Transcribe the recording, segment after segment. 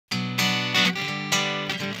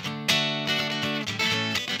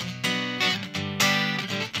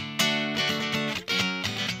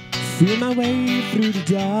Feel my way through the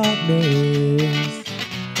darkness,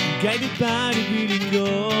 guided by the beating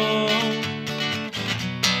dawn.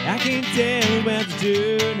 I can't tell where the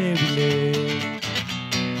journey will end,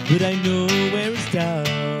 but I know where it starts.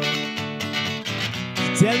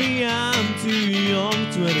 Tell me I'm too young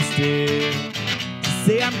to understand, to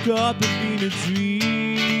say I'm caught between a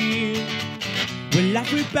dream. When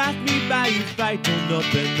life will pass me by if I don't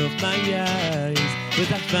open up my eyes,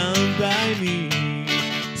 but I'm found by me.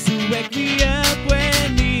 So wake me up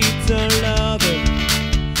when it's all over,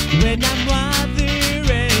 when I'm wiser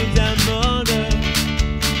and I'm older.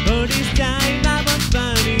 All this time I was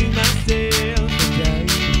finding myself and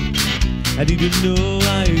I didn't know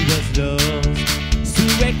I was lost. So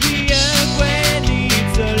wake me up when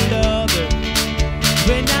it's all over,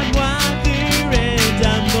 when I'm wiser and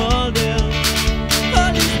I'm older.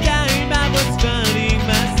 All this time I was finding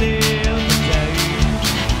myself and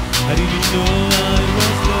I didn't know I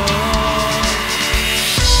was lost.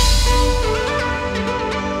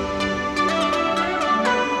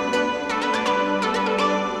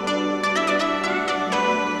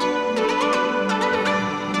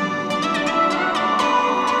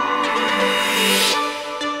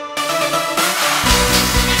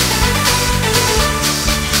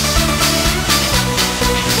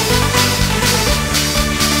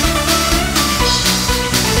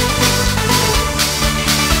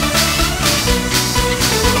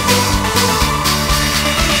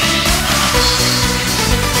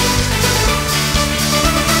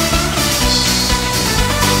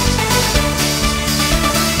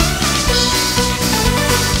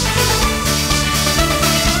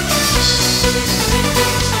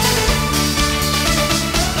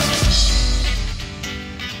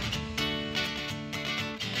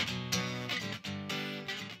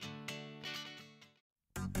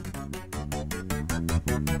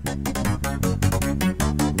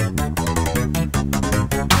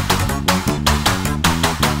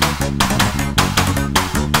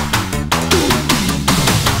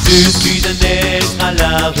 Je suis un être à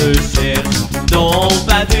la recherche, non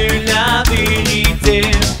pas de la vérité,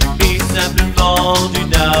 mais simplement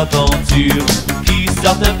d'une aventure qui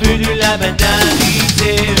sort un peu de la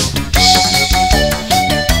banalité.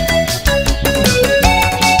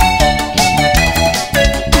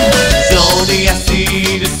 J'en ai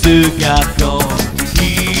assez de ce carcan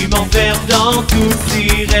qui m'enferme dans toutes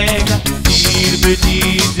ses règles. Il me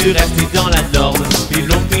dit de rester dans la norme, mais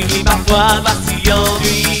l'on finit parfois par s'y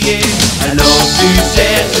ennuyer. Alors tu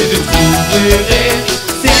cherches, je trouverai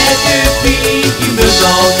cette fille qui me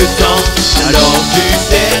manque tant. Alors tu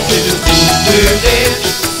cherches, je trouverai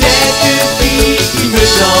cette fille qui me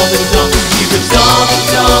tente tant, qui me tente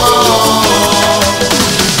tant.